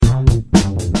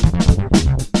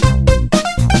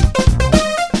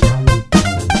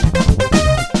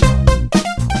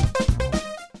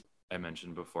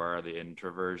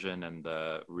introversion and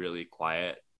the really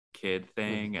quiet kid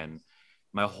thing. And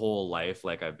my whole life,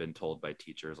 like I've been told by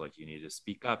teachers, like, you need to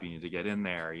speak up, you need to get in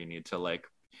there, you need to like,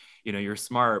 you know, you're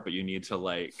smart, but you need to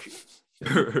like,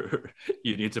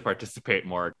 you need to participate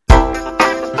more.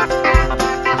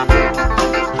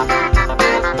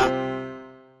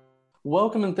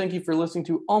 Welcome and thank you for listening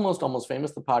to Almost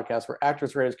Famous, the podcast where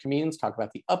actors, writers, comedians talk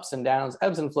about the ups and downs,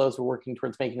 ebbs and flows we're working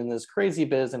towards making in this crazy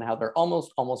biz and how they're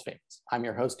almost famous. I'm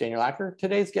your host, Daniel Acker.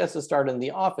 Today's guest has starred in The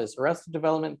Office, Arrested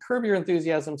Development, Curb Your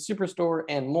Enthusiasm, Superstore,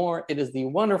 and more. It is the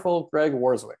wonderful Greg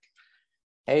Warswick.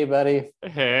 Hey, buddy.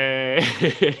 Hey,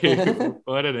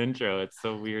 what an intro. It's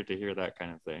so weird to hear that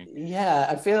kind of thing. Yeah,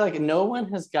 I feel like no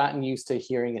one has gotten used to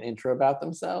hearing an intro about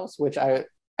themselves, which I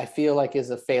feel like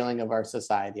is a failing of our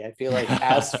society. I feel like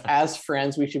as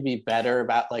friends, we should be better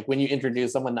about like when you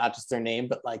introduce someone, not just their name,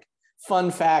 but like fun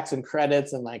facts and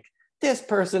credits and like this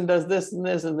person does this and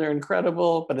this and they're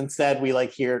incredible. But instead we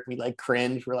like hear it, we like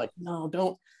cringe. We're like, no,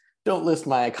 don't list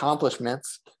my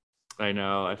accomplishments. I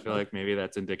know. I feel like maybe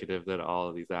that's indicative that all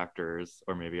of these actors,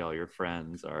 or maybe all your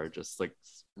friends, are just like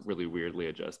really weirdly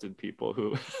adjusted people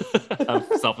who have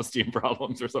self-esteem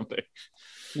problems or something.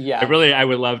 Yeah. I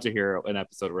would love to hear an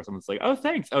episode where someone's like, oh,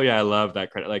 thanks. Oh, yeah, I love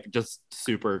that credit. Like just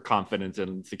super confident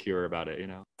and secure about it, you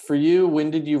know? For you,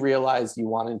 when did you realize you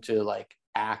wanted to like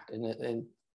act and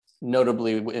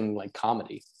notably in like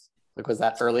comedy? Like, was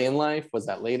that early in life? Was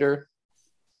that later?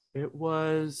 It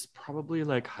was probably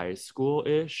like high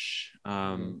school-ish,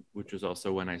 which was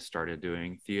also when I started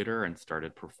doing theater and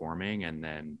started performing. And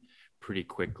then pretty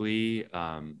quickly,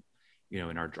 you know,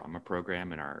 in our drama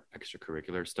program and our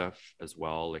extracurricular stuff as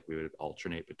well, like we would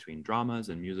alternate between dramas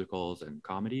and musicals and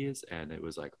comedies. And it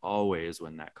was like always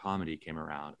when that comedy came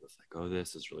around, it was like, oh,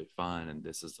 this is really fun. And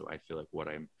this is, I feel like, what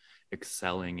I'm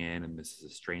excelling in. And this is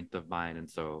a strength of mine.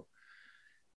 And so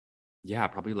yeah,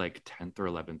 probably like 10th or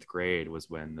 11th grade was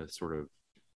when the sort of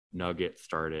nugget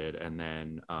started. And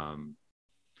then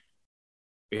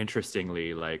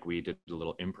interestingly, like we did a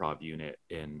little improv unit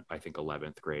in, I think,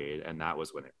 11th grade. And that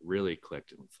was when it really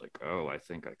clicked. And it's like, oh, I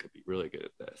think I could be really good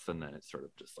at this. And then it sort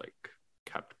of just like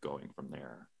kept going from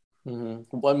there.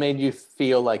 Mm-hmm. What made you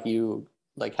feel like you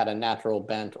like had a natural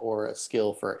bent or a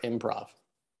skill for improv?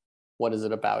 What is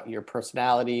it about your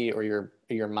personality or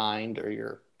your mind or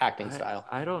your acting style?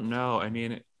 I don't know. I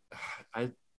mean,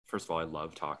 first of all, I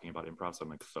love talking about improv, so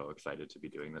I'm like so excited to be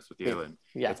doing this with you. And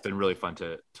it's been really fun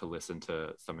to listen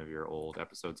to some of your old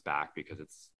episodes back, because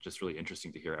it's just really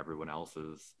interesting to hear everyone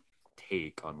else's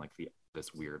take on like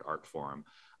this weird art form.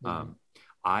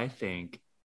 I think,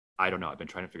 I don't know, I've been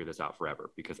trying to figure this out forever,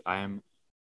 because I'm,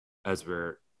 as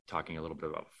we're talking a little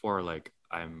bit about before, like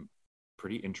I'm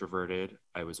pretty introverted.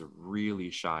 I was a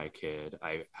really shy kid.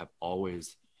 I have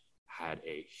always had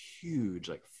a huge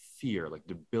like fear, like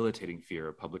debilitating fear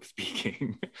of public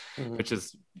speaking, which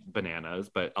is bananas,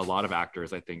 but a lot of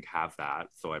actors I think have that,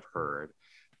 so I've heard.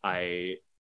 I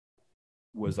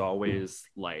was always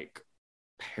like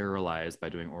paralyzed by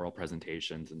doing oral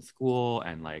presentations in school,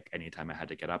 and like anytime I had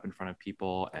to get up in front of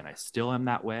people, and I still am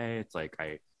that way. It's like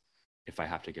if I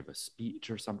have to give a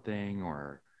speech or something,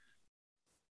 or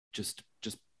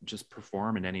just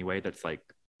perform in any way that's like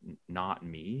not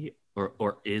me,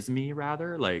 or is me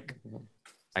rather, like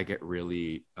I get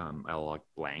really I'll like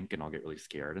blank and I'll get really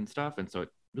scared and stuff. And so it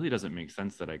really doesn't make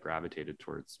sense that I gravitated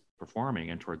towards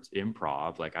performing and towards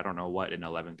improv. Like I don't know what in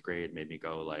 11th grade made me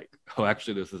go like, oh,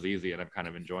 actually this is easy and I'm kind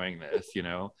of enjoying this, you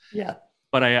know? Yeah.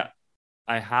 But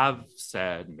I have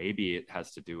said maybe it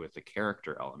has to do with the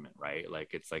character element, right? Like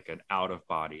it's like an out of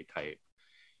body type.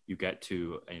 You get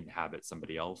to inhabit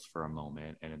somebody else for a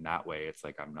moment, and in that way it's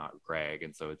like I'm not Greg,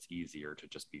 and so it's easier to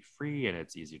just be free, and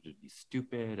it's easier to be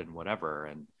stupid and whatever.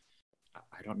 And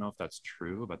I don't know if that's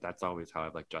true, but that's always how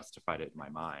I've like justified it in my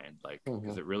mind, like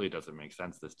because it really doesn't make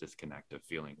sense, this disconnect of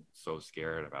feeling so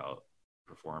scared about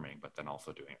performing but then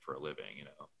also doing it for a living, you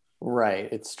know? Right.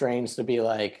 It's strange to be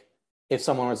like, if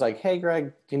someone was like, hey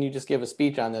Greg, can you just give a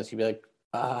speech on this, you'd be like,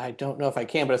 I don't know if I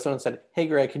can. But if someone said, hey,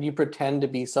 Greg, can you pretend to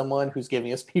be someone who's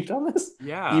giving a speech on this?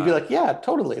 Yeah. You'd be like, yeah,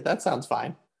 totally. That sounds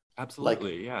fine.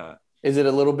 Absolutely. Like, yeah. Is it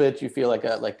a little bit, you feel like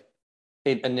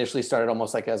it initially started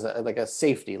almost like as a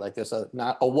safety, like there's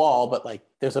not a wall, but like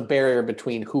there's a barrier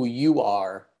between who you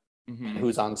are and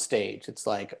who's on stage. It's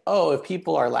like, oh, if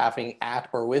people are laughing at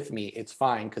or with me, it's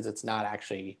fine because it's not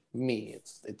actually me.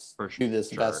 It's for through this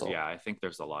vessel. Yeah, I think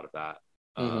there's a lot of that.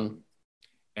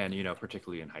 And, you know,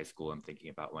 particularly in high school, I'm thinking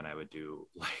about when I would do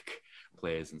like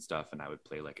plays and stuff, and I would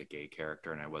play like a gay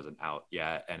character and I wasn't out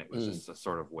yet. And it was just a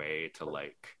sort of way to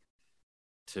like,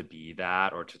 to be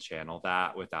that or to channel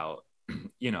that without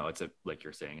you know, it's a, like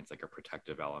you're saying, it's like a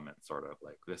protective element, sort of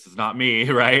like, this is not me,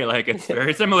 right? Like it's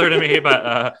very similar to me,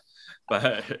 but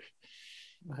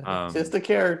just a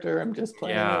character. I'm just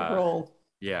playing a role.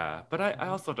 Yeah. But I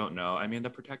also don't know. I mean, the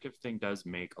protective thing does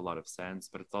make a lot of sense,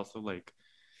 but it's also like,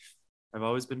 I've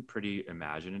always been pretty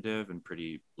imaginative and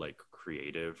pretty like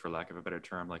creative, for lack of a better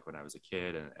term, like when I was a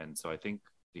kid. And so I think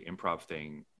the improv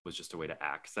thing was just a way to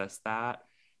access that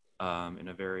in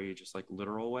a very just like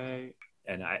literal way.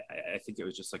 And I think it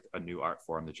was just like a new art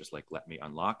form that just like let me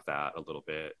unlock that a little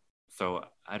bit. So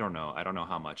I don't know. I don't know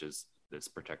how much is this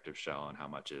protective shell and how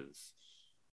much is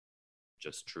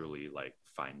just truly like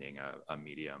finding a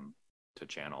medium to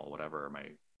channel whatever my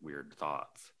weird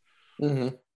thoughts.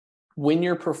 Mm-hmm. When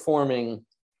you're performing,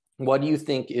 what do you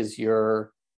think is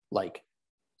your like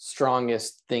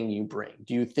strongest thing you bring?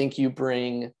 Do you think you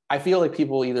bring, I feel like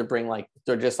people either bring like,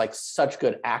 they're just like such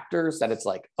good actors that it's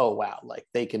like, oh wow, like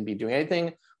they can be doing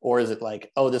anything, or is it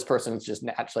like, oh, this person is just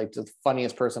naturally like the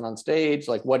funniest person on stage?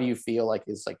 Like what do you feel like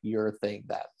is like your thing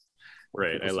that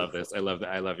right? I love this. I love that.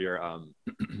 I love your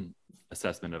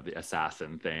assessment of the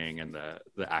assassin thing and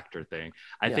the actor thing.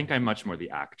 I think I'm much more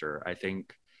the actor. I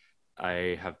think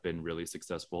I have been really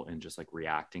successful in just like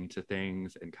reacting to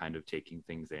things and kind of taking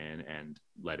things in and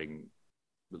letting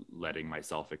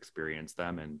myself experience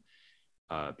them and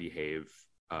behave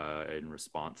in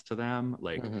response to them.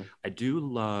 Like I do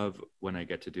love when I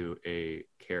get to do a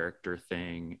character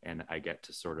thing and I get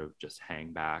to sort of just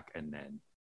hang back and then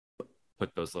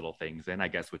put those little things in, I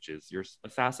guess, which is your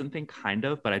assassin thing kind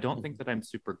of, but I don't think that I'm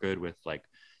super good with like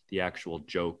the actual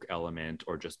joke element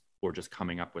or just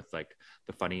coming up with like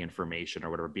the funny information or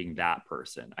whatever, being that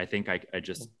person. I think I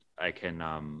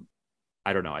can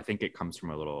I don't know, I think it comes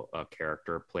from a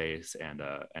character place and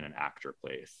an actor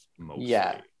place mostly.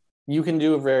 Yeah, you can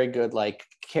do a very good like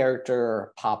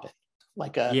character pop it,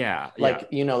 like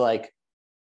you know, like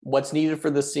what's needed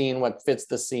for the scene, what fits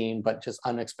the scene, but just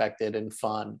unexpected and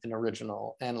fun and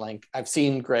original. And like I've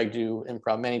seen Greg do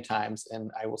improv many times, and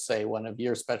I will say one of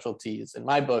your specialties in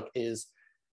my book is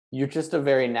you're just a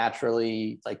very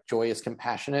naturally like joyous,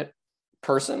 compassionate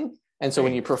person. And so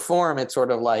when you perform, it's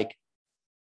sort of like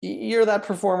you're that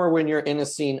performer when you're in a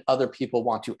scene, other people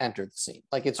want to enter the scene.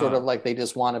 Like it's sort of like they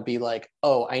just want to be like,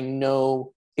 oh, I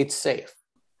know it's safe.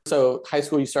 So high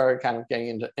school, you started kind of getting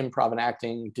into improv and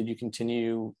acting. Did you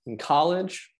continue in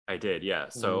college? I did, yeah.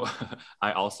 So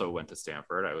I also went to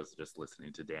Stanford. I was just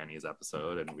listening to Danny's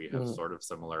episode, and we have sort of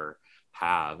similar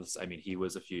paths. I mean, he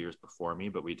was a few years before me,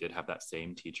 but we did have that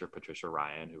same teacher, Patricia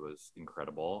Ryan, who was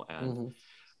incredible. And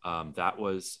that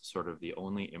was sort of the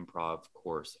only improv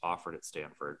course offered at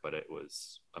Stanford, but it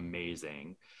was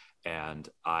amazing. And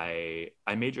I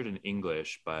majored in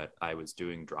English, but I was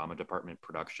doing drama department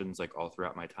productions like all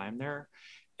throughout my time there,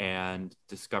 and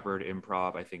discovered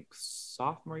improv, I think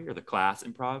sophomore year, the class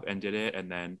improv, and did it,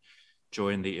 and then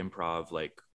joined the improv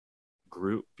like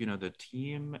group, you know, the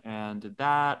team, and did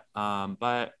that.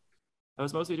 But I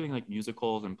was mostly doing like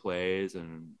musicals and plays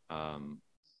and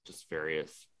just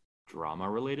various drama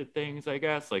related things, I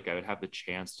guess. Like I would have the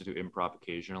chance to do improv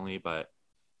occasionally, but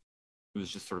it was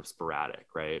just sort of sporadic,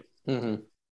 right? And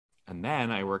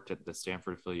then I worked at the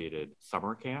Stanford affiliated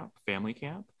summer camp, family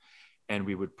camp, and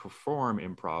we would perform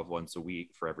improv once a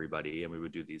week for everybody, and we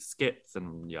would do these skits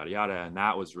and yada yada, and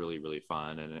that was really, really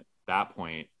fun. And at that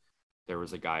point, there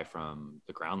was a guy from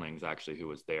the Groundlings actually who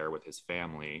was there with his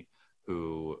family,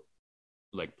 who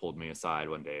like pulled me aside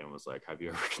one day and was like, have you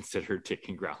ever considered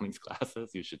taking Groundlings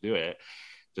classes? You should do it,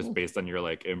 just based on your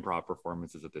like improv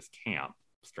performances at this camp,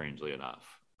 strangely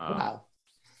enough. Wow.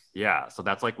 Yeah, so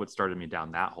that's like what started me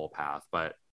down that whole path.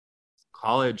 But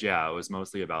college, yeah, it was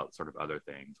mostly about sort of other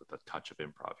things with a touch of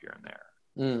improv here and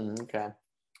there. Okay.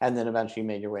 And then eventually you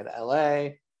made your way to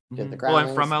LA, did the Groundlings. Well,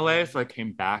 I'm from LA, so I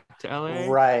came back to LA.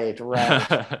 Right.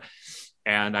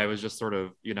 And I was just sort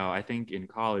of, you know, I think in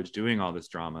college doing all this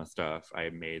drama stuff, I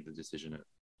made the decision at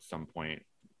some point,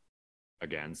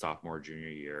 again, sophomore, junior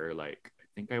year, like, I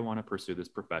think I want to pursue this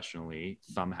professionally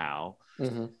somehow,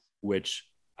 which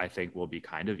I think will be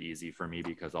kind of easy for me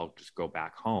because I'll just go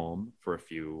back home for a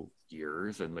few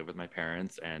years and live with my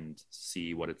parents and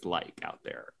see what it's like out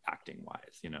there acting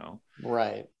wise, you know?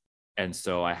 Right. And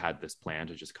so I had this plan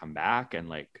to just come back and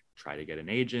like try to get an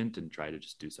agent and try to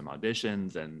just do some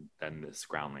auditions. And then this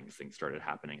Groundlings thing started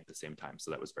happening at the same time.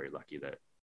 So that was very lucky that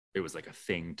it was like a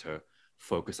thing to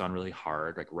focus on really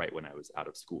hard, like right when I was out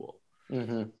of school.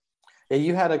 Yeah,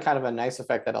 you had a kind of a nice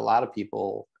effect that a lot of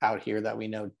people out here that we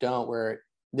know don't, where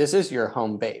this is your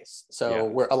home base. So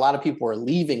where a lot of people were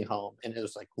leaving home and it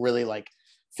was like really like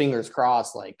fingers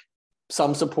crossed, like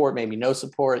some support, maybe no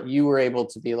support. You were able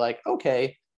to be like,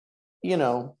 okay, you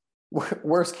know,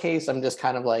 worst case, I'm just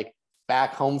kind of like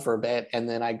back home for a bit, and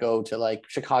then I go to like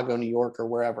Chicago, New York, or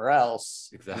wherever else.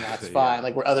 Exactly. And that's fine. Yeah.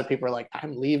 Like where other people are like,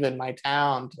 I'm leaving my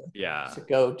town to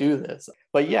go do this.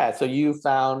 But yeah, so you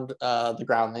found the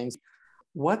Groundlings.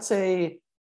 What's a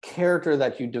character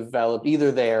that you developed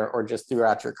either there or just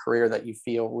throughout your career that you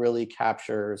feel really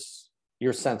captures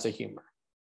your sense of humor?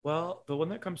 Well, the one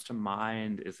that comes to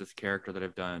mind is this character that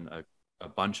I've done a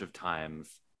bunch of times,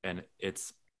 and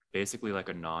it's basically like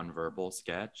a nonverbal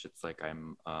sketch. It's like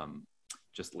I'm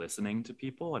just listening to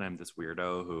people, and I'm this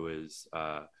weirdo who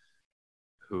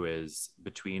is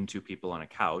between two people on a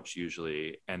couch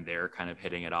usually, and they're kind of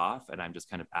hitting it off, and I'm just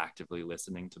kind of actively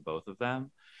listening to both of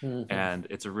them. Mm-hmm. And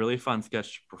it's a really fun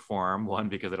sketch to perform, one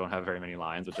because I don't have very many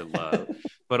lines, which I love,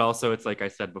 but also it's like I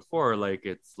said before, like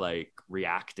it's like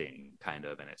reacting kind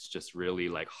of, and it's just really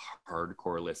like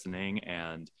hardcore listening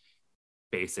and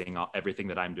basing everything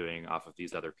that I'm doing off of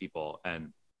these other people.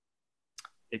 And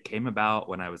it came about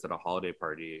when I was at a holiday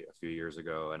party a few years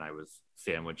ago, and I was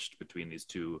sandwiched between these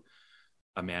two,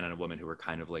 a man and a woman who were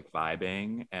kind of like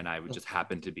vibing, and I would just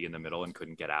happen to be in the middle and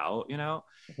couldn't get out, you know?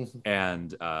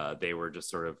 And they were just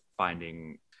sort of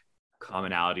finding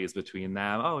commonalities between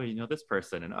them. Oh, you know, this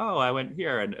person, and oh, I went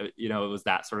here. And, you know, it was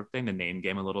that sort of thing, the name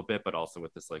game a little bit, but also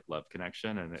with this like love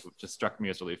connection. And it just struck me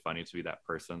as really funny to be that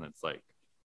person that's like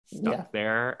stuck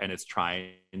there and is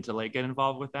trying to like get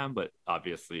involved with them, but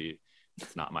obviously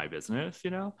it's not my business,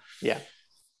 you know? Yeah.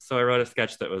 So I wrote a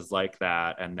sketch that was like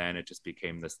that, and then it just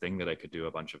became this thing that I could do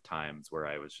a bunch of times, where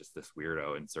I was just this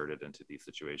weirdo inserted into these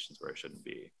situations where I shouldn't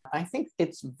be. I think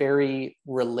it's very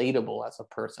relatable as a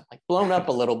person, like blown up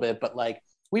a little bit, but like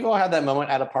we've all had that moment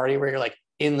at a party where you're like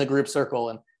in the group circle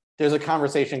and there's a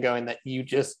conversation going that you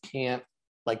just can't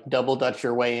like double dutch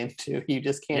your way into, you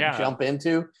just can't jump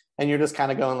into, and you're just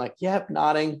kind of going like, yep,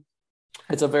 nodding.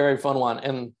 It's a very fun one.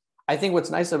 And I think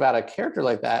what's nice about a character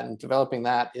like that and developing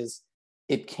that is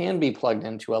it can be plugged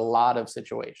into a lot of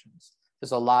situations.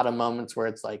 There's a lot of moments where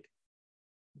it's like,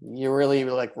 you're really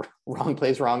like wrong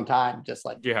place, wrong time, just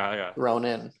like thrown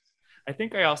in. I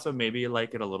think I also maybe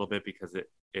like it a little bit because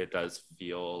it does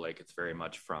feel like it's very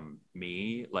much from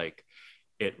me. Like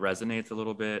it resonates a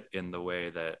little bit in the way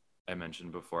that I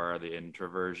mentioned before, the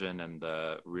introversion and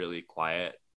the really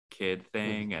quiet kid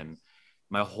thing. Mm-hmm. And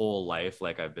my whole life,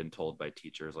 like I've been told by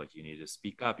teachers, like, you need to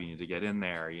speak up, you need to get in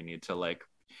there, you need to like,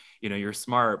 you know, you're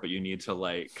smart, but you need to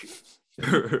like,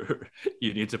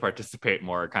 you need to participate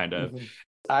more kind of. Mm-hmm.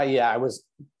 I was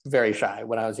very shy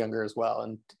when I was younger as well,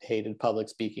 and hated public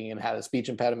speaking and had a speech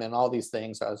impediment and all these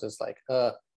things. So I was just like,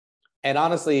 and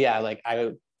honestly, like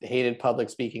I hated public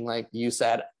speaking. Like you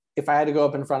said, if I had to go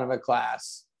up in front of a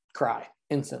class, cry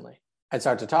instantly. I'd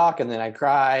start to talk and then I'd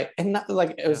cry. And not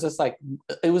like, it was just like,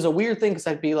 it was a weird thing. Cause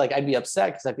I'd be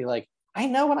upset. Cause I'd be like, I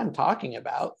know what I'm talking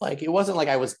about. Like, it wasn't like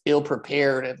I was ill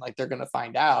prepared and like, they're going to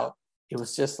find out. It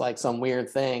was just like some weird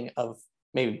thing of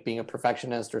maybe being a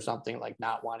perfectionist or something, like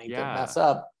not wanting to mess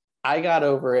up. I got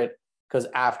over it because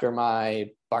after my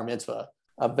bar mitzvah,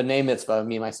 a B'nai mitzvah,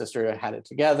 me and my sister had it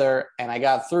together, and I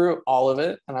got through all of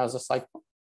it. And I was just like,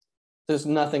 there's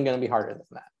nothing going to be harder than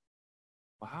that.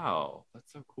 Wow,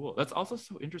 that's so cool. That's also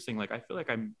so interesting. Like, I feel like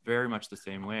I'm very much the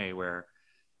same way, where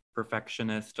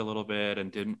perfectionist a little bit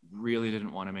and didn't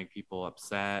want to make people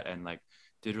upset, and like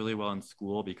did really well in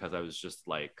school because I was just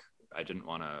like, I didn't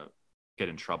want to get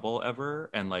in trouble ever.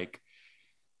 And like,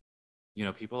 you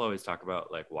know, people always talk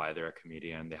about like why they're a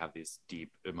comedian. They have these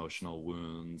deep emotional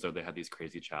wounds, or they had these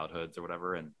crazy childhoods or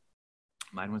whatever. And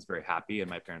mine was very happy, and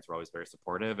my parents were always very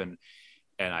supportive, and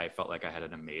I felt like I had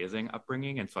an amazing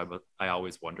upbringing. And so I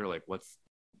always wonder like, what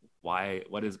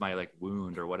is my like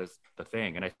wound, or what is the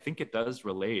thing? And I think it does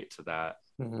relate to that,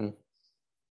 mm-hmm.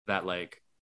 that like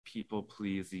people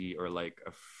pleasy or like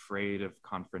afraid of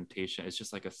confrontation. It's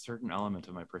just like a certain element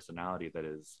of my personality that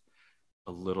is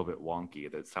a little bit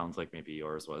wonky. That sounds like maybe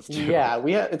yours was too. Yeah,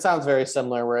 it sounds very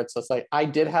similar, where it's just like, I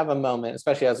did have a moment,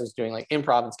 especially as I was doing like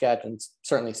improv and sketch and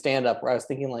certainly stand up, where I was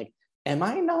thinking like, am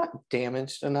I not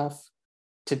damaged enough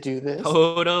to do this?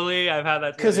 Totally. I've had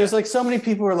that because there's like so many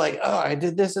people who are like, oh, I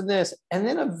did this and this, and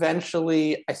then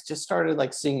eventually I just started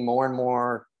like seeing more and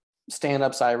more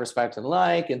stand-ups I respect and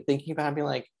like, and thinking about it, being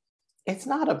like, it's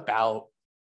not about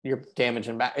your damage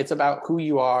and back, it's about who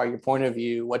you are, your point of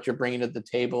view, what you're bringing to the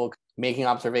table, making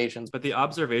observations. But the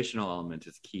observational element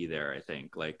is key there, I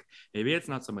think. Like, maybe it's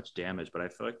not so much damage, but I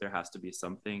feel like there has to be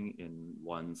something in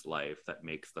one's life that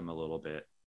makes them a little bit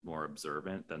more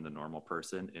observant than the normal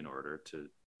person in order to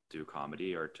do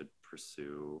comedy or to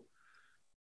pursue,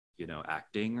 you know,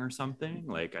 acting or something.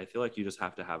 Like, I feel like you just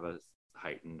have to have a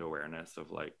heightened awareness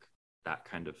of like that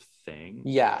kind of thing.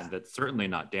 Yeah. And that's certainly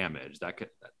not damage. That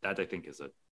I think is a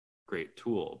great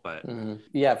tool. But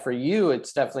yeah, for you,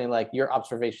 it's definitely like your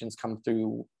observations come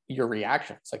through your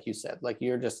reactions, like you said. Like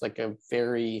you're just like a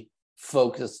very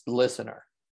focused listener.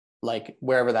 Like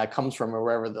wherever that comes from or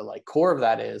wherever the like core of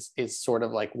that is sort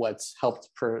of like what's helped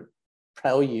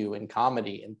propel you in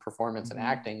comedy and performance and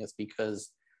acting, is because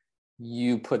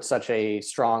you put such a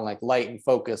strong like light and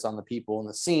focus on the people and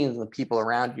the scenes and the people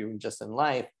around you and just in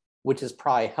life, which has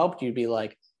probably helped you be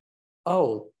like,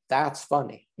 oh, that's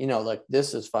funny. You know, like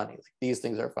this is funny. Like these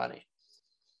things are funny.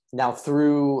 Now,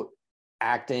 through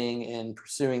acting and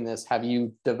pursuing this, have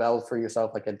you developed for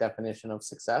yourself like a definition of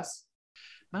success?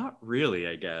 Not really,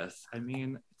 I guess. I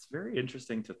mean, it's very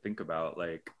interesting to think about.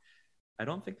 Like, I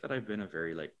don't think that I've been a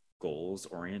very like goals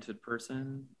oriented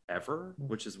person ever,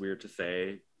 which is weird to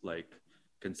say, like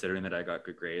considering that I got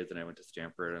good grades and I went to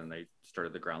Stanford and I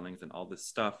started the Groundlings and all this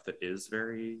stuff that is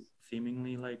very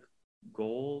seemingly like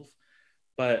goals.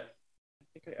 But I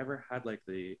think I ever had like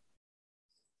the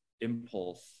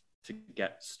impulse to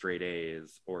get straight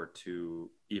A's or to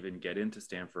even get into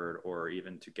Stanford or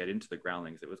even to get into the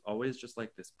Groundlings. It was always just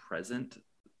like this present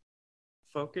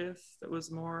focus that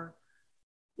was more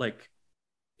like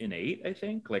innate, I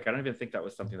think. Like I don't even think that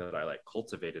was something that I like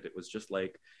cultivated. It was just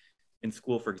like in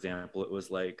school, for example, it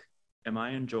was like, am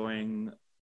I enjoying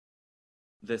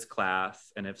this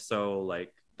class? And if so,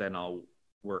 like then I'll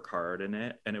work hard in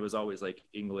it. And it was always like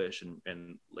English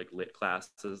and like lit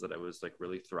classes that I was like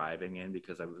really thriving in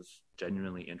because I was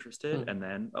genuinely interested. And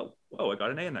then I got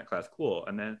an A in that class, cool.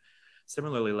 And then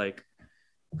similarly, like,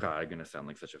 God, I'm gonna sound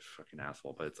like such a fucking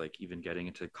asshole, but it's like even getting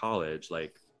into college,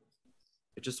 like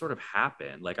it just sort of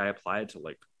happened. Like I applied to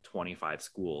like 25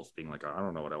 schools being like, I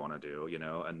don't know what I want to do, you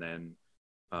know? And then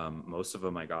most of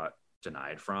them I got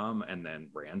denied from, and then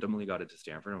randomly got into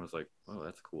Stanford and was like, oh,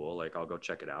 that's cool. Like I'll go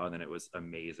check it out. And then it was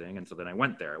amazing. And so then I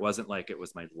went there. It wasn't like it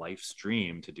was my life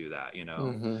stream to do that, you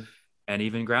know? And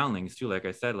even Groundlings too, like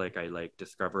I said, like I like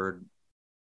discovered,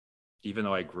 even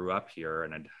though I grew up here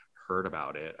and I'd heard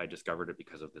about it, I discovered it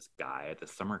because of this guy at the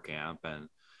summer camp. And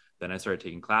then I started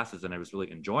taking classes and I was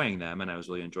really enjoying them, and I was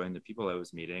really enjoying the people I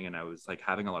was meeting, and I was like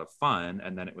having a lot of fun.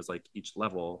 And then it was like each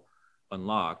level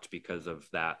unlocked because of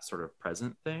that sort of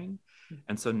present thing.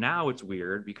 And so now it's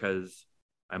weird because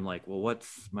I'm like, well,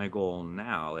 what's my goal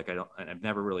now? Like I've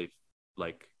never really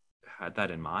like had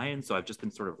that in mind. So I've just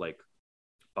been sort of like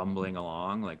bumbling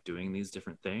along, like doing these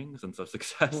different things. And so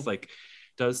success like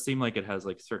does seem like it has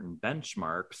like certain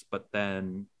benchmarks, but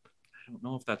then I don't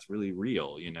know if that's really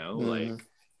real, you know, like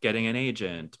getting an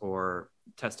agent or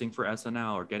testing for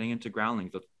SNL or getting into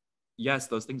Groundlings. Yes,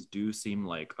 those things do seem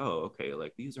like, oh, okay,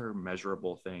 like these are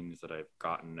measurable things that I've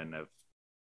gotten and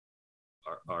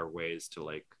are ways to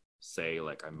like say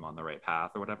like I'm on the right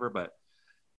path or whatever. But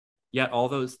yet all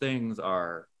those things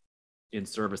are in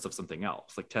service of something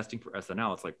else. Like testing for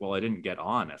SNL, it's like, well, I didn't get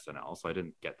on SNL, so I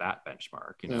didn't get that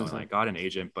benchmark, you know. And I got an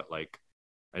agent, but like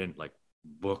I didn't like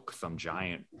book some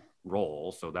giant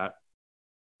role, so that,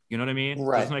 you know what I mean?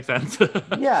 Right. Does this make sense?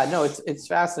 Yeah, no, it's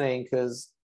fascinating because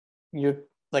you,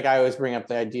 like I always bring up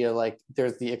the idea, like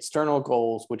there's the external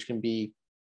goals which can be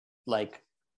like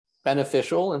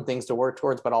beneficial and things to work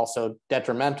towards, but also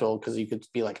detrimental because you could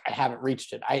be like, I haven't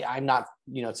reached it. I'm not,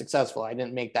 you know, successful. I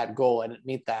didn't make that goal. I didn't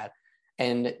meet that.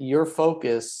 And your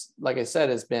focus, like I said,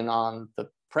 has been on the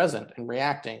present and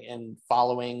reacting and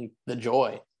following the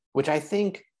joy, which I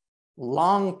think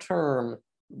long term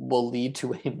will lead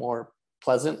to a more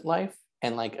pleasant life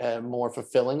and like a more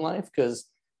fulfilling life. Because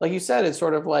like you said, it's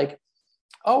sort of like,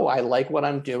 oh, I like what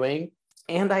I'm doing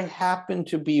and I happen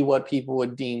to be what people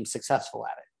would deem successful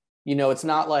at it. You know, it's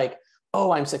not like,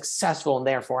 oh, I'm successful and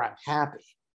therefore I'm happy.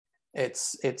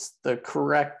 It's the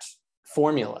correct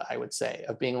formula, I would say,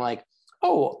 of being like,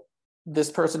 oh, this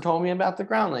person told me about the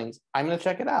Groundlings. I'm going to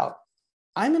check it out.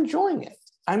 I'm enjoying it.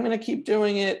 I'm going to keep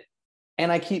doing it.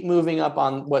 And I keep moving up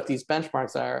on what these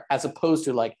benchmarks are, as opposed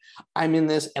to like, I'm in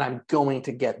this and I'm going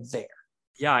to get there.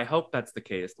 Yeah, I hope that's the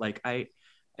case. Like, I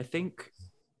think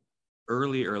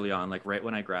early on, like right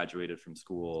when I graduated from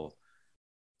school,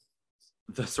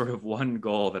 the sort of one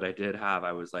goal that I did have,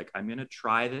 I was like, I'm going to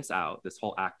try this out, this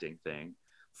whole acting thing,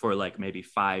 for like maybe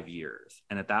 5 years.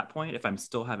 And at that point, if I'm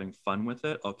still having fun with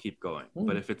it, I'll keep going.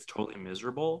 But if it's totally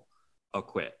miserable, I'll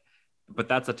quit. But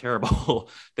that's a terrible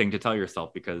thing to tell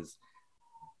yourself, because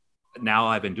now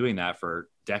I've been doing that for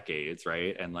decades,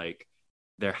 right? And like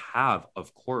there have,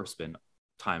 of course, been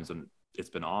times when it's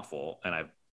been awful and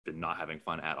I've been not having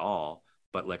fun at all,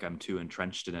 but like I'm too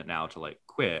entrenched in it now to like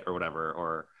quit or whatever,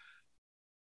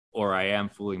 or I am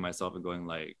fooling myself and going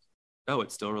like, oh,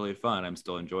 it's still really fun. I'm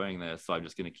still enjoying this. So I'm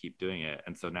just going to keep doing it.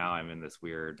 And so now I'm in this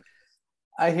weird.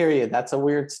 I hear you. That's a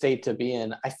weird state to be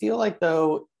in. I feel like,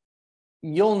 though,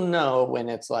 you'll know when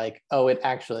it's like, oh, it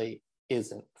actually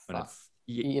isn't fun.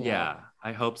 Yeah,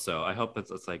 I hope so. I hope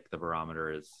it's like the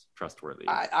barometer is trustworthy.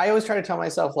 I always try to tell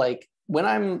myself, like, when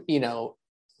I'm,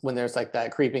 when there's like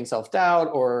that creeping self-doubt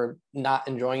or not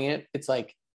enjoying it, it's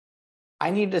like, I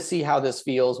need to see how this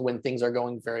feels when things are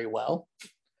going very well.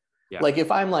 Yeah. Like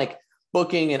if I'm like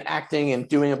booking and acting and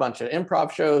doing a bunch of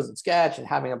improv shows and sketch and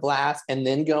having a blast and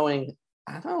then going,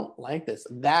 I don't like this.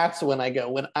 That's when I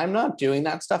go. When I'm not doing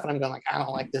that stuff and I'm going like, I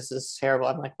don't like this. This is terrible.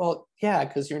 I'm like, well, yeah,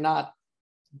 because you're not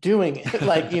doing it.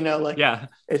 Like, like yeah,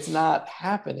 it's not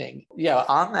happening. Yeah.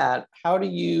 On that, how do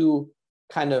you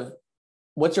kind of,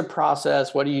 what's your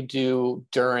process? What do you do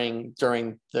during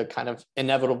the kind of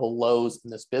inevitable lows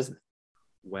in this business?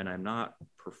 When I'm not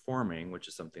performing, which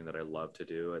is something that I love to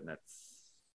do, and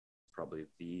that's probably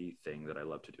the thing that I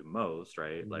love to do most,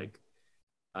 right? Mm-hmm.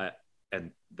 Like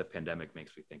and the pandemic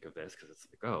makes me think of this because it's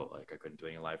like, oh, like I couldn't do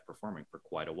any live performing for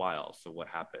quite a while. So what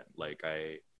happened? Like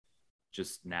I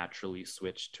just naturally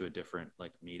switched to a different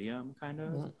like medium kind of.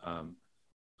 Mm-hmm.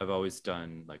 I've always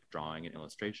done like drawing and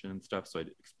illustration and stuff. So I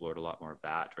explored a lot more of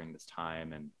that during this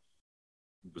time and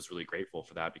was really grateful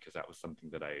for that because that was something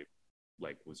that I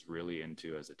like was really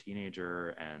into as a teenager,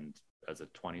 and as a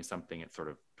 20 something it sort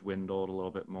of dwindled a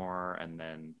little bit more. And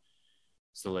then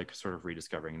so like sort of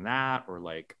rediscovering that, or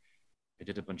like I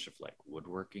did a bunch of like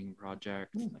woodworking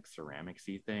projects and like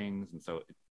ceramics-y things, and so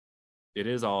it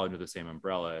is all under the same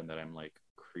umbrella and that I'm like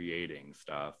creating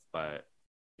stuff, but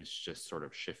it's just sort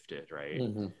of shifted, right?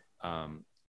 Mm-hmm.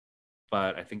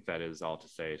 But I think that is all to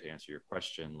say, to answer your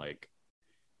question, like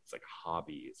it's like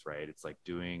hobbies, right? It's like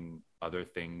doing other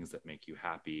things that make you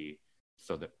happy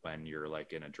so that when you're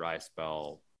like in a dry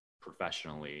spell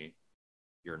professionally,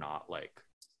 you're not like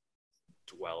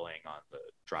dwelling on the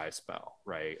dry spell,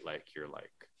 right? Like you're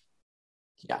like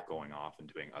going off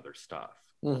and doing other stuff.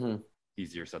 Mm-hmm.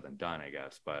 Easier said than done, I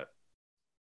guess, but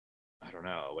I don't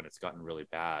know, when it's gotten really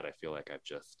bad, I feel like I've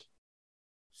just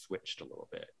switched a little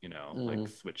bit, like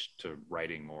switched to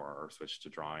writing more or switched to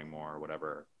drawing more or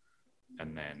whatever,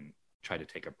 and then try to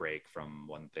take a break from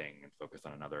one thing and focus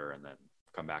on another and then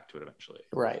come back to it eventually.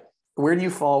 Right. Where do you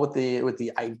fall with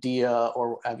the idea,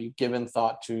 or have you given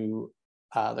thought to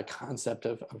the concept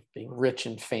of being rich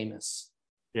and famous?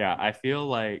 Yeah, I feel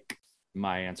like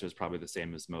my answer is probably the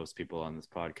same as most people on this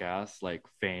podcast. Like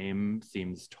fame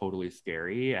seems totally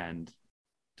scary and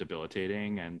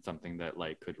debilitating and something that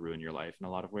like could ruin your life in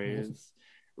a lot of ways.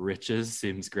 Mm-hmm. Riches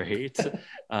seems great.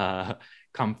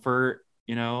 Comfort,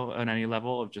 on any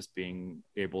level of just being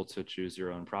able to choose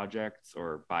your own projects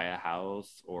or buy a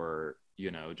house or,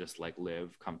 just like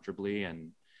live comfortably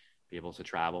and be able to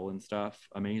travel and stuff.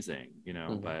 Amazing,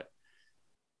 mm-hmm. But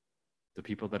the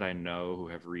people that I know who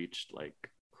have reached like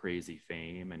crazy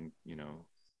fame and,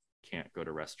 can't go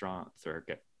to restaurants or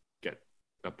get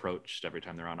approached every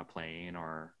time they're on a plane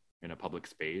or in a public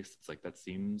space, it's like that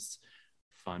seems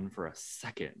fun for a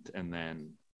second and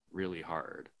then really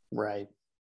hard. Right.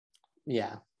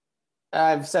 Yeah.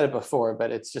 I've said it before,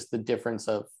 but it's just the difference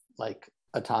of like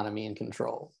autonomy and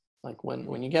control. Like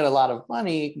when you get a lot of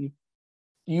money,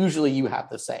 usually you have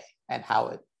the say and how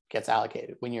it gets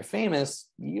allocated. When you're famous,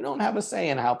 you don't have a say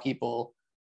in how people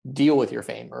deal with your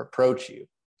fame or approach you.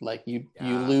 Like you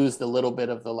lose the little bit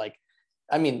of the like,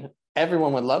 I mean,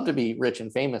 everyone would love to be rich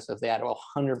and famous if they had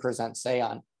 100% say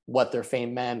on what their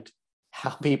fame meant,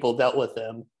 how people dealt with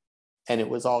them, and it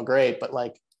was all great. But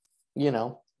like,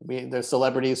 there's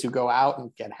celebrities who go out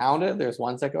and get hounded. There's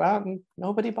ones that go out and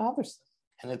nobody bothers them.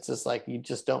 And it's just like, you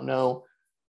just don't know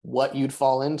what you'd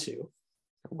fall into,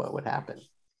 what would happen.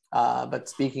 But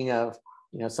speaking of,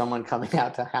 someone coming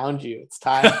out to hound you, it's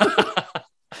time.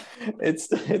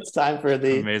 It's time for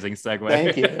the amazing segue.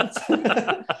 Thank you.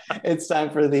 It's time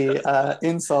for the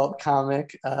insult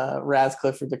comic Raz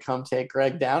Clifford to come take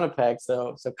Greg down a peg.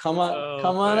 So come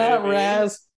on out,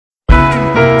 Raz.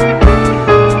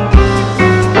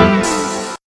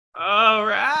 Oh,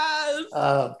 Raz.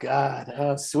 Oh God.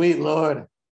 Oh, sweet Lord.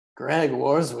 Greg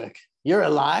Warswick. You're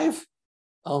alive?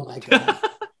 Oh my God.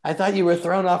 I thought you were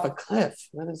thrown off a cliff.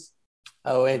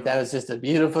 Oh wait, that was just a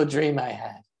beautiful dream I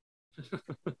had.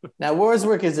 Now,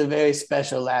 Warswick is a very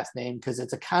special last name because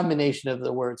it's a combination of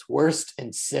the words worst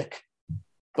and sick.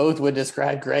 Both would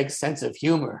describe Greg's sense of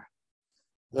humor.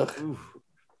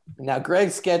 Now,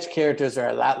 Greg's sketch characters are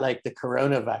a lot like the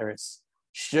coronavirus.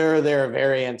 Sure, there are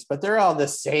variants, but they're all the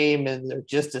same and they're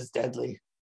just as deadly.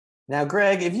 Now,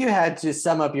 Greg, if you had to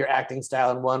sum up your acting style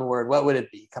in one word, what would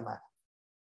it be? Come on.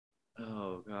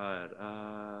 Oh,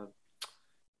 God.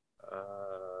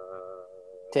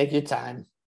 Take your time.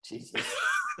 Jesus.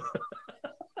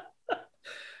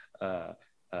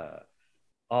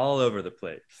 All over the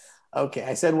place. Okay,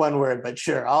 I said one word, but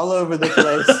sure, all over the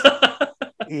place.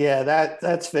 Yeah,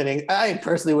 that's fitting. I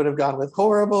personally would have gone with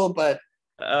horrible, but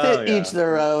to each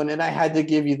their own. And I had to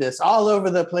give you this all over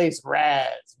the place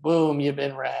razz. Boom, you've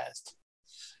been razzed.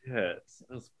 Shit, that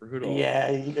was brutal.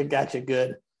 Yeah, you got you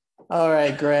good. All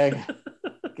right, Greg,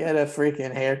 get a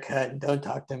freaking haircut and don't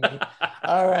talk to me.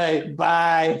 All right,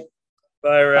 bye.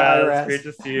 Bye, Raz. Great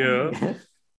to see you.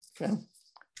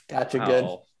 Got you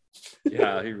good.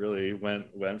 Yeah, he really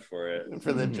went for it.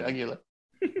 For the jugular.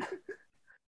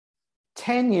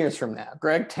 10 years from now,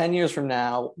 Greg, 10 years from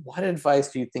now, what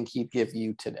advice do you think he'd give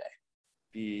you today?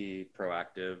 Be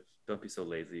proactive. Don't be so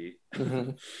lazy.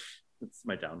 Mm-hmm. It's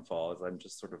my downfall, is I'm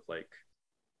just sort of like,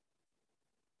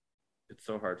 it's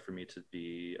so hard for me to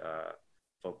be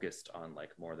focused on like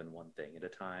more than one thing at a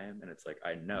time. And it's like,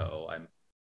 I know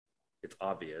it's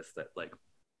obvious that like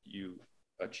you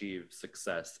achieve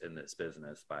success in this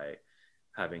business by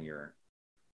having your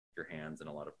hands in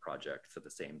a lot of projects at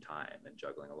the same time and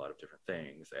juggling a lot of different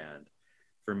things. And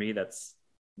for me, that's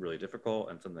really difficult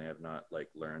and something I've not like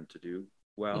learned to do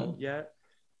well yet.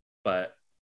 But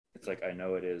it's like, I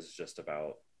know it is just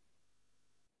about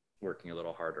working a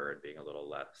little harder and being a little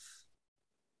less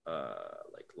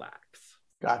like lax.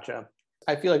 Gotcha.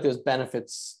 I feel like there's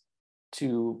benefits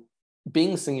to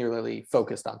being singularly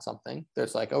focused on something.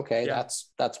 There's like, okay,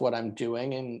 that's what I'm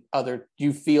doing. And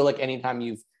you feel like anytime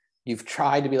you've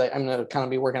tried to be like, I'm going to kind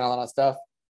of be working on a lot of stuff,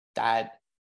 that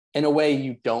in a way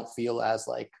you don't feel as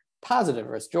like positive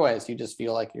or as joyous. You just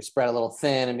feel like you're spread a little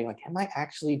thin and being like, am I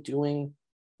actually doing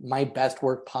my best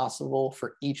work possible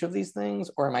for each of these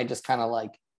things? Or am I just kind of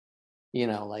like, you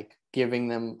know, like giving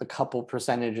them a couple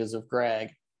percentages of Greg?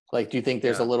 Like, do you think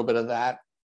there's a little bit of that?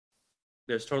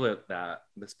 There's totally that.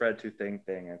 The spread too thin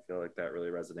thing, I feel like that really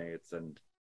resonates. And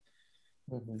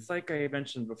it's like I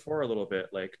mentioned before a little bit,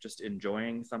 like just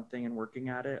enjoying something and working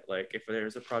at it. Like if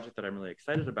there's a project that I'm really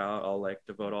excited about, I'll like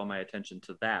devote all my attention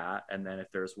to that. And then if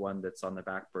there's one that's on the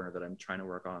back burner that I'm trying to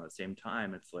work on at the same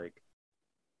time, it's like,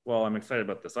 well, I'm excited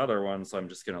about this other one, so I'm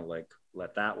just gonna like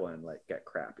let that one like get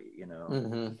crappy, you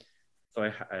know. So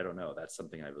I don't know. That's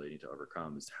something I really need to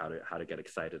overcome, is how to get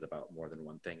excited about more than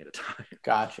one thing at a time.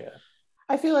 Gotcha.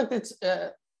 I feel like it's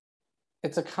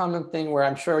a common thing where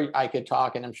I'm sure I could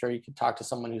talk, and I'm sure you could talk to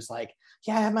someone who's like,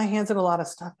 yeah, I have my hands in a lot of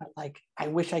stuff, but like, I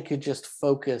wish I could just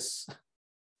focus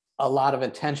a lot of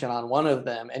attention on one of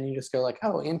them. And you just go like,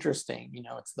 oh, interesting. You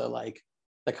know, it's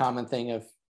the common thing of,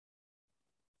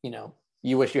 you know,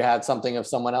 you wish you had something of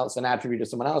someone else, an attribute of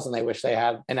someone else, and they wish they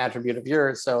had an attribute of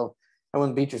yours. So I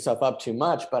wouldn't beat yourself up too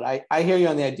much, but I hear you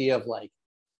on the idea of like,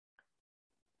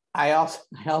 I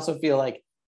also feel like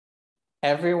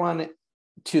everyone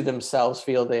to themselves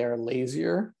feel they are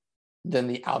lazier than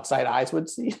the outside eyes would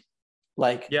see.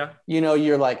 Like, you know,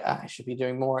 you're like, I should be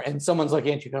doing more. And someone's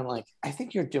looking at you going like, I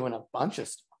think you're doing a bunch of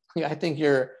stuff. I think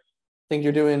you're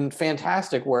doing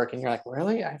fantastic work. And you're like,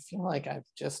 really? I feel like I've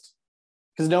just,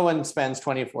 because no one spends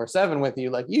 24/7 with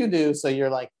you like you do. So you're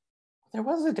like, there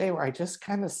was a day where I just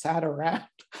kind of sat around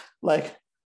like,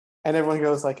 and everyone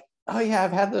goes like, oh yeah,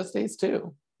 I've had those days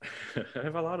too. I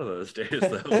have a lot of those days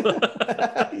though.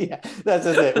 Yeah, that's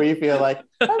just it, where you feel like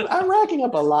I'm racking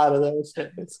up a lot of those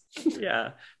days.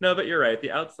 Yeah, no, but you're right.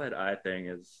 The outside eye thing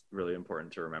is really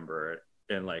important to remember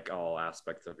in like all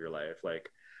aspects of your life. Like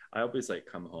I always like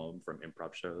come home from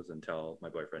improv shows and tell my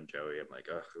boyfriend Joey, I'm like,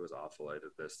 oh, it was awful. I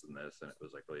did this and this, and it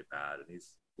was like really bad. And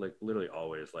he's like literally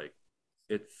always like,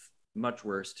 it's much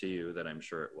worse to you than I'm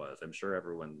sure it was. I'm sure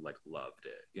everyone like loved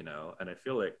it, you know. And I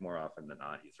feel like more often than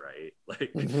not he's right.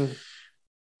 Like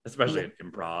especially in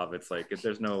improv, it's like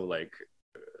there's no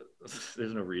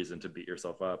reason to beat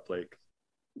yourself up. Like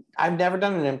I've never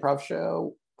done an improv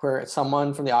show where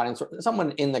someone from the audience,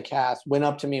 someone in the cast went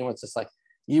up to me and was just like,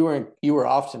 you were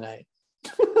off tonight.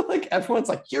 Like everyone's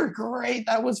like, you're great,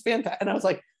 that was fantastic. And I was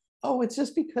like, oh, it's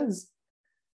just because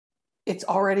it's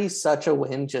already such a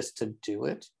win just to do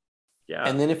it. Yeah.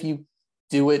 And then if you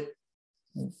do it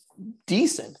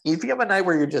decent, if you have a night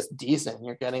where you're just decent,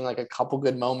 you're getting like a couple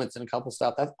good moments and a couple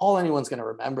stuff, that's all anyone's going to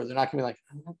remember. They're not going to be like,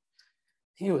 oh,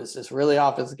 he was just really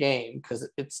off his game, because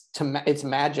it's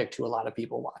magic to a lot of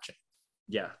people watching.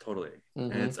 Yeah, totally.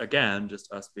 And it's again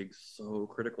just us being so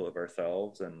critical of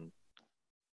ourselves, and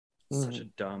such a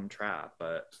dumb trap,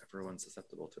 but everyone's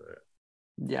susceptible to it.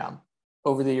 Yeah.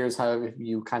 Over the years, how have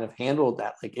you kind of handled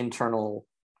that like internal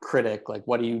critic? Like,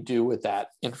 what do you do with that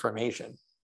information?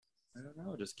 I don't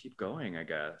know, just keep going, I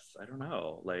guess. I don't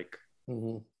know, like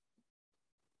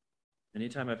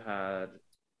anytime I've had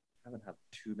haven't had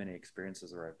too many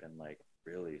experiences where I've been like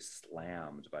really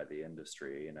slammed by the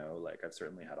industry, you know, like I've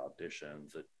certainly had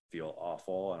auditions that feel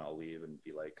awful and I'll leave and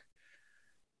be like,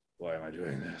 why am I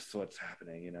doing this? What's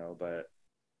happening? You know, but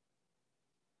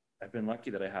I've been lucky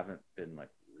that I haven't been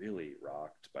like really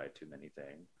rocked by too many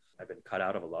things. I've been cut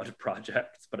out of a lot of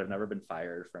projects, but I've never been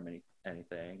fired from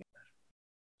anything.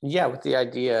 Yeah, with the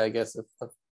idea, I guess, of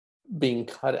being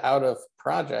cut out of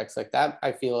projects like that,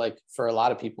 I feel like for a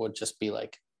lot of people would just be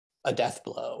like a death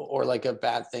blow or like a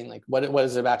bad thing. Like what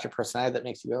is it about your personality that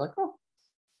makes you go like, oh,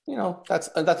 you know,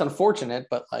 that's unfortunate,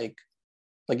 but like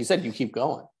you said, you keep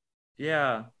going.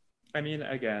 Yeah. I mean,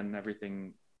 again,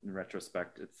 everything in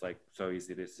retrospect, it's like so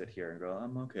easy to sit here and go,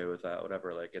 I'm okay with that,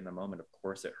 whatever. Like in the moment, of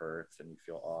course it hurts and you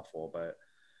feel awful, but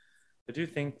I do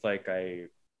think like I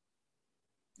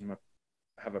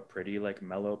have a pretty like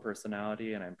mellow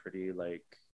personality and I'm pretty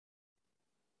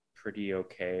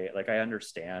okay. Like I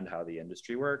understand how the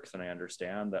industry works and I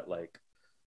understand that like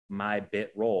my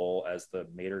bit role as the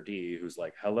maitre d who's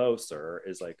like, hello sir,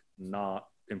 is like not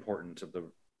important to the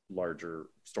larger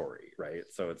story, right?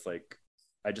 So it's like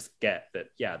I just get that,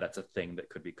 yeah, that's a thing that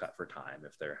could be cut for time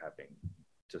if they're having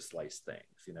to slice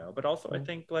things, you know. But also I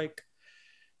think like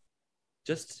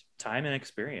just time and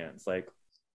experience. Like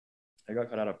I got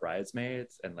cut out of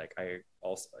Bridesmaids and like I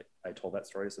told that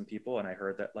story to some people and I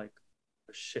heard that like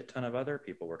a shit ton of other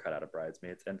people were cut out of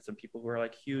Bridesmaids and some people who are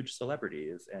like huge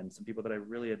celebrities and some people that I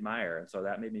really admire. And so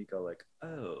that made me go like,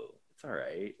 oh, it's all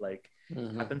right. Like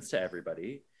happens to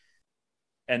everybody.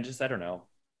 And just, I don't know,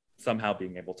 somehow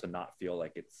being able to not feel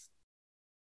like it's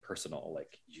personal,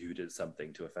 like you did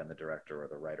something to offend the director or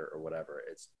the writer or whatever.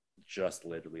 It's just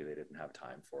literally they didn't have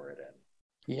time for it and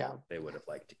yeah, they would have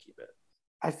liked to keep it.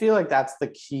 I feel like that's the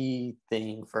key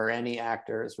thing for any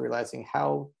actor is realizing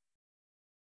how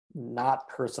not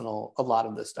personal a lot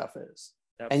of this stuff is.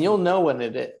 Absolutely. And you'll know when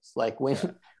it is. Like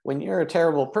when you're a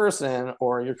terrible person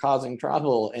or you're causing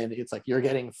trouble and it's like you're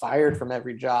getting fired from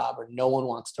every job or no one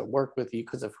wants to work with you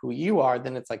because of who you are,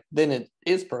 then it's like, then it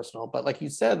is personal. But like you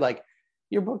said, like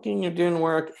you're booking, you're doing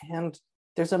work, and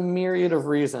there's a myriad of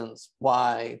reasons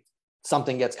why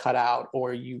something gets cut out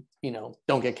or you know,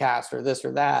 don't get cast or this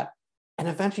or that. And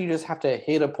eventually you just have to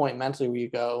hit a point mentally where you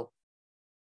go,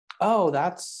 oh,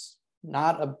 that's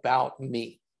not about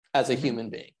me as a human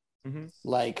being.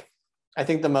 Like, I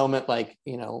think the moment, like,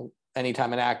 you know,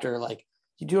 anytime an actor, like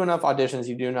you do enough auditions,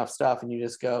 you do enough stuff and you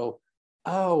just go,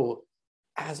 oh,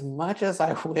 as much as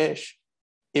I wish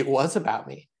it was about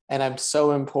me and I'm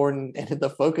so important and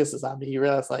the focus is on me, you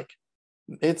realize like,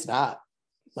 it's not.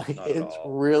 Like, it's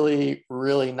really,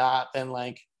 really not. And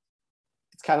like,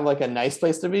 it's kind of like a nice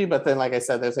place to be, but then like I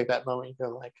said, there's like that moment you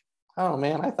go like, oh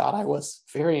man, I thought I was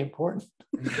very important.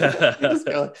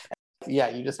 Yeah,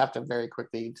 you just have to very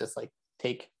quickly just like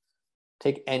take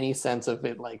any sense of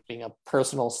it like being a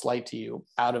personal slight to you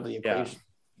out of the equation.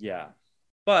 Yeah.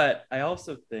 But I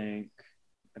also think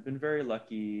I've been very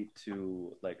lucky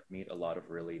to like meet a lot of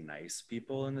really nice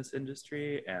people in this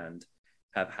industry and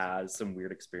have had some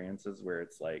weird experiences where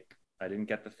it's like I didn't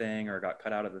get the thing or got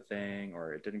cut out of the thing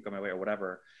or it didn't go my way or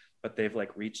whatever, but they've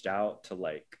like reached out to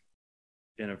like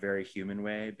in a very human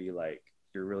way be like,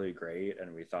 you're really great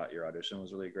and we thought your audition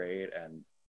was really great and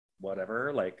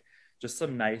whatever. Like just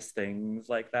some nice things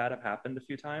like that have happened a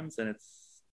few times and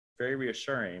it's very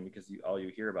reassuring because all you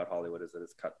hear about Hollywood is that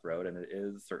it's cutthroat and it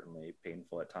is certainly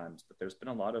painful at times, but there's been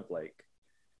a lot of like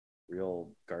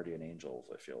real guardian angels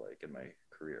I feel like in my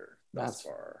career thus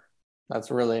far.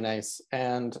 That's really nice.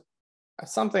 And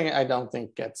something I don't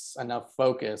think gets enough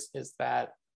focus is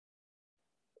that,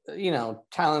 you know,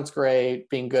 talent's great,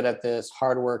 being good at this,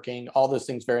 hardworking, all those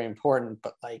things very important,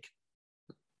 but like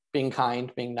being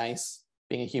kind, being nice,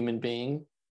 being a human being,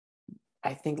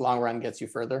 I think long run gets you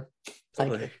further.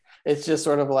 Totally. Like it's just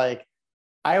sort of like,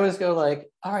 I always go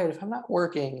like, all right, if I'm not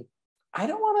working, I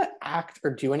don't want to act or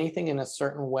do anything in a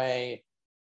certain way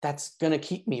that's going to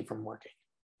keep me from working.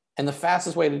 And the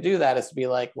fastest way to do that is to be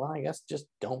like, well, I guess just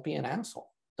don't be an asshole.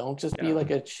 Don't just be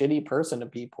like a shitty person to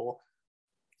people.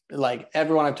 Like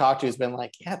everyone I've talked to has been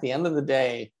like, yeah, at the end of the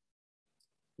day,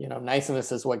 you know,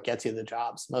 niceness is what gets you the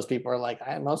jobs. Most people are like,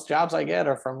 most jobs I get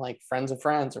are from like friends of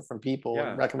friends or from people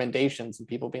and recommendations and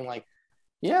people being like,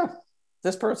 yeah,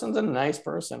 this person's a nice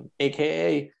person,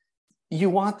 AKA you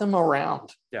want them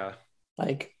around. Yeah.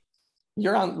 Like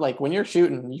you're on, like when you're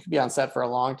shooting, you could be on set for a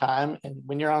long time. And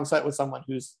when you're on set with someone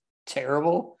who's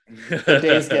terrible, the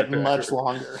days get much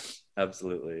longer.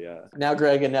 Absolutely. Yeah. Now,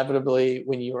 Greg, inevitably,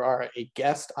 when you are a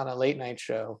guest on a late night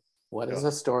show, what is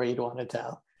a story you'd want to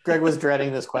tell? Greg was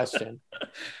dreading this question.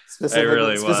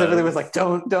 Specifically was like,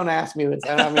 don't ask me this. I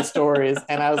don't have any stories.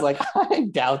 And I was like, I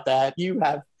doubt that. You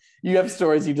have You have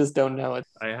stories, you just don't know it.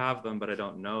 I have them, but I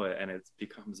don't know it. And it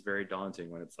becomes very daunting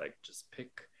when it's like, just pick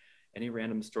any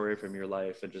random story from your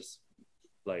life and just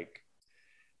like,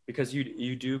 because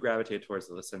you do gravitate towards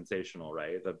the sensational,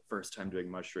 right? The first time doing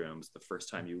mushrooms, the first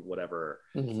time you whatever,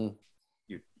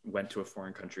 you went to a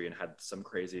foreign country and had some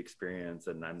crazy experience.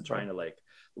 And I'm trying to like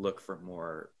look for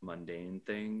more mundane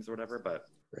things or whatever. But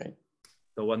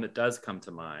the one that does come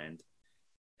to mind,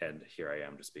 and here I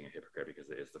am just being a hypocrite because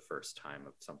it is the first time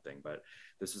of something, but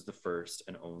this is the first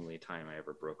and only time I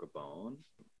ever broke a bone.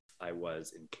 I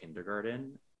was in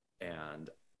kindergarten and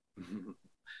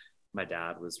my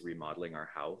dad was remodeling our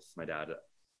house. My dad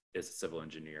is a civil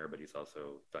engineer, but he's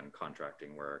also done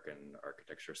contracting work and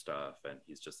architecture stuff. And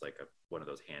he's just like one of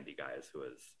those handy guys who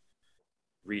has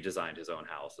redesigned his own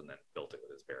house and then built it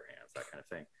with his bare hands, that kind of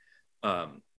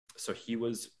thing. So he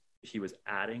was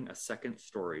adding a second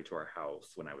story to our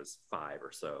house when I was 5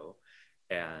 or so.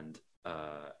 And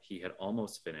he had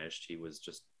almost finished. He was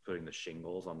just putting the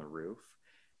shingles on the roof.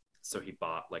 So he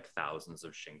bought like thousands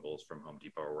of shingles from Home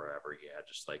Depot or wherever he had,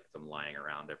 just like them lying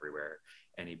around everywhere.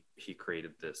 And he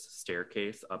created this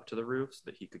staircase up to the roof so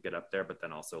that he could get up there, but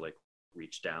then also like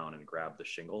reach down and grab the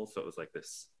shingles. So it was like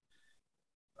this,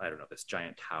 I don't know, this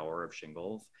giant tower of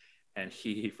shingles. And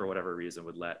he, for whatever reason,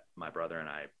 would let my brother and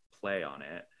I play on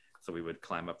it. So we would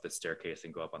climb up the staircase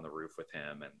and go up on the roof with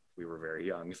him. And we were very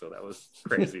young, so that was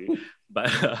crazy.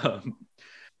 But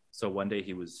so one day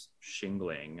he was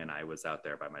shingling and I was out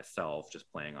there by myself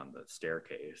just playing on the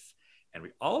staircase. And we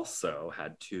also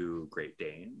had 2 Great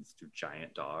Danes, 2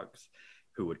 giant dogs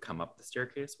who would come up the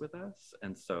staircase with us.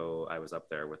 And so I was up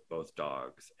there with both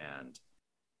dogs, and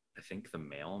I think the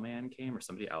mailman came or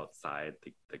somebody outside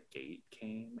the gate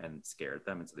came and scared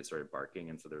them. And so they started barking.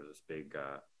 And so there was this big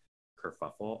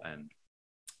kerfuffle, and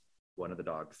one of the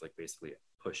dogs like basically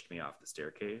pushed me off the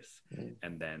staircase.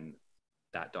 And then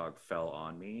that dog fell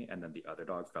on me, and then the other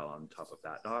dog fell on top of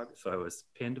that dog. So I was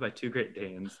pinned by 2 Great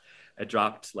Danes. I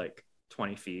dropped like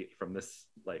 20 feet from this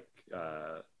like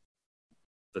the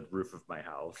roof of my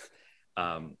house.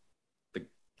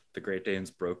 The Great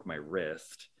Danes broke my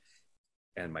wrist,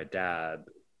 and my dad,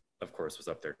 of course, was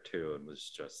up there too and was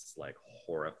just like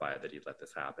horrified that he'd let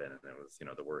this happen. And it was,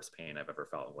 the worst pain I've ever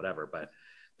felt, whatever. But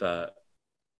the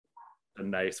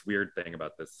nice weird thing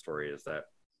about this story is that,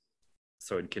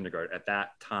 so in kindergarten, at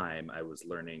that time, I was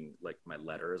learning like my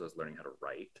letters. I was learning how to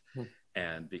write.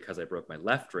 And because I broke my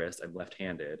left wrist, I'm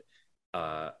left-handed,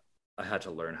 I had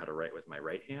to learn how to write with my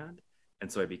right hand.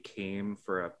 And so I became,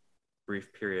 for a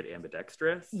brief period,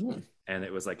 ambidextrous. And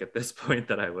it was like at this point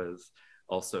that I was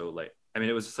also like, I mean,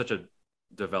 it was such a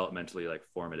developmentally like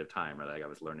formative time, right? Like I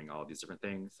was learning all these different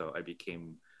things. So I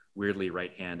became weirdly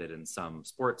right-handed in some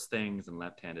sports things and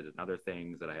left-handed in other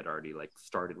things that I had already like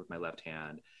started with my left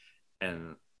hand.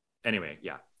 And anyway,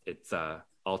 yeah, it's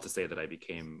all to say that I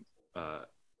became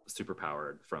super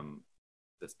powered from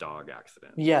this dog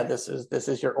accident. Yeah, this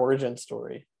is your origin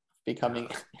story, becoming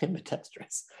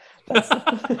ambidextrous. That's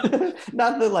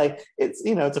not that like it's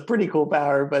it's a pretty cool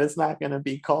power, but it's not going to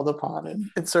be called upon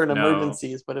in certain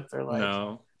emergencies. But if they're like,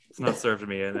 no, it's not served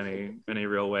me in any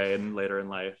real way and later in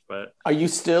life. But are you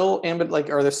still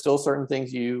are there still certain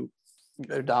things you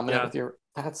are dominant with your?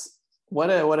 That's what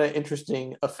an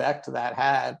interesting effect that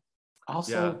had.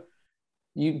 Also,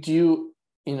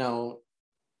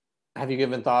 have you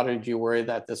given thought, or did you worry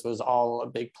that this was all a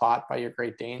big plot by your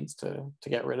Great Danes to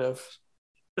get rid of?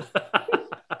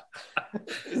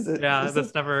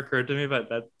 That's never occurred to me, but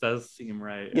that does seem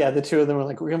right. Yeah, the 2 of them were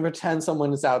like, we're gonna pretend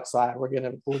someone is outside. We're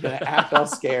gonna act all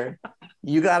scared.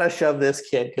 You gotta shove this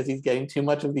kid because he's getting too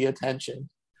much of the attention.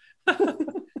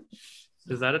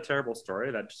 Is that a terrible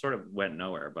story? That sort of went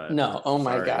nowhere, but no. Oh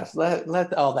my gosh,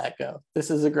 let all that go. This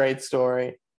is a great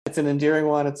story. It's an endearing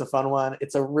one. It's a fun one.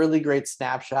 It's a really great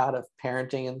snapshot of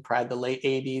parenting in probably the late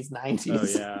 80s,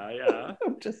 90s. Oh yeah.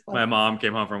 Just like, my mom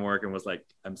came home from work and was like,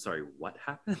 "I'm sorry, what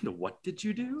happened? What did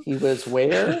you do?" He was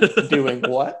where? Doing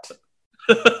what?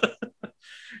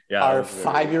 Our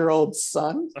 5-year-old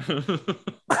son,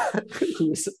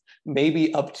 who's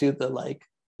maybe up to the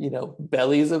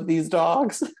bellies of these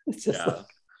dogs. It's just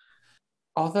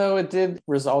although it did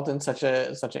result in such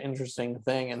an interesting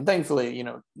thing, and thankfully,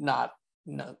 not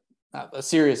a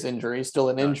serious injury, still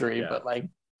an injury, but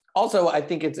also I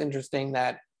think it's interesting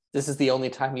that this is the only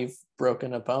time you've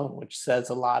broken a bone, which says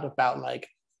a lot about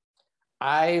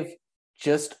I've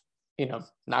just,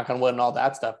 knock on wood and all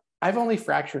that stuff, I've only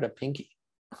fractured a pinky.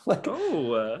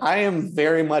 I am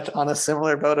very much on a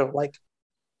similar boat of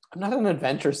I'm not an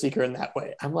adventure seeker in that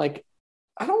way. I'm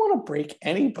I don't want to break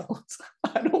any bones.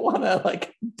 I don't want to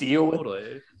like deal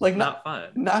with like not fun.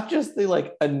 Not just the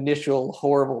like initial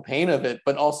horrible pain of it,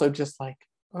 but also just like,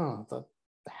 oh, the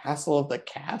hassle of the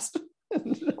cast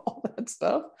and all that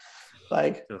stuff.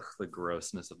 Like the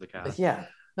grossness of the cast. Yeah.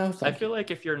 No, I feel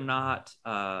like if you're not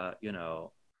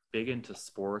big into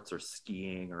sports or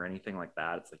skiing or anything like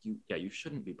that, it's like you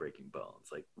shouldn't be breaking bones.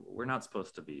 Like we're not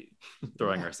supposed to be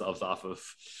throwing ourselves off of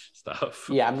stuff.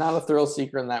 Yeah, I'm not a thrill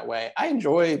seeker in that way. I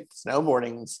enjoy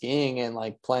snowboarding and skiing and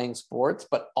like playing sports,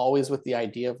 but always with the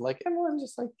idea of like, everyone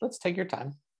just like, let's take your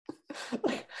time.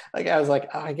 like I was like,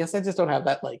 oh, I guess I just don't have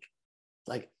that like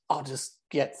I'll just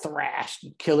get thrashed,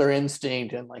 killer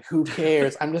instinct, and like who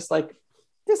cares? I'm just like,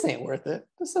 this ain't worth it.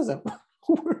 This isn't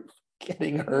worth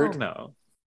getting hurt. No.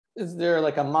 Is there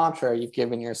like a mantra you've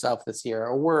given yourself this year,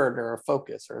 a word or a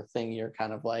focus or a thing you're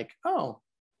kind of like, oh,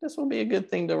 this will be a good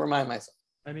thing to remind myself?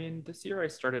 I mean, this year I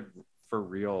started for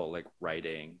real, like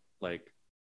writing. Like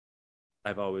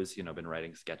I've always, been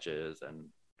writing sketches and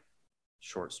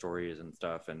short stories and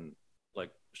stuff and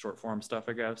like short form stuff,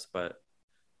 I guess. But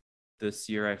this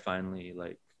year I finally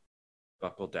like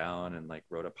buckled down and like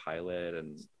wrote a pilot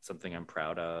and something I'm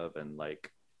proud of, and like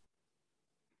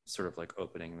sort of like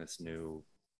opening this new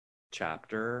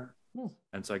chapter.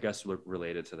 And so I guess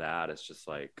related to that, it's just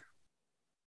like,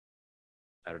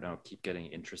 I don't know, keep getting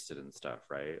interested in stuff,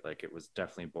 right? Like it was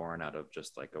definitely born out of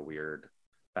just like a weird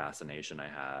fascination I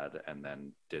had, and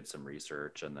then did some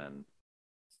research, and then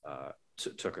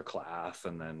took a class,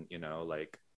 and then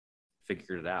like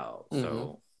figured it out.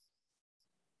 So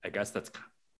I guess that's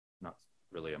not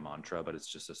really a mantra, but it's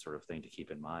just a sort of thing to keep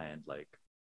in mind. Like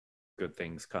good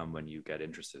things come when you get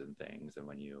interested in things, and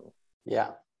when you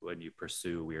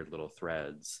pursue weird little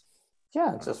threads.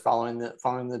 Yeah, just following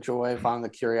the joy, following the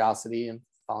curiosity, and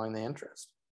following the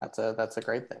interest. That's a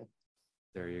great thing.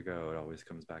 There you go. It always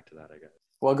comes back to that, I guess.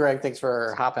 Well, Greg, thanks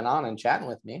for hopping on and chatting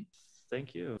with me.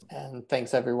 Thank you. And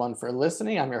thanks everyone for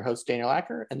listening. I'm your host, Daniel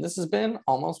Acker, and this has been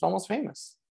Almost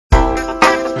Famous.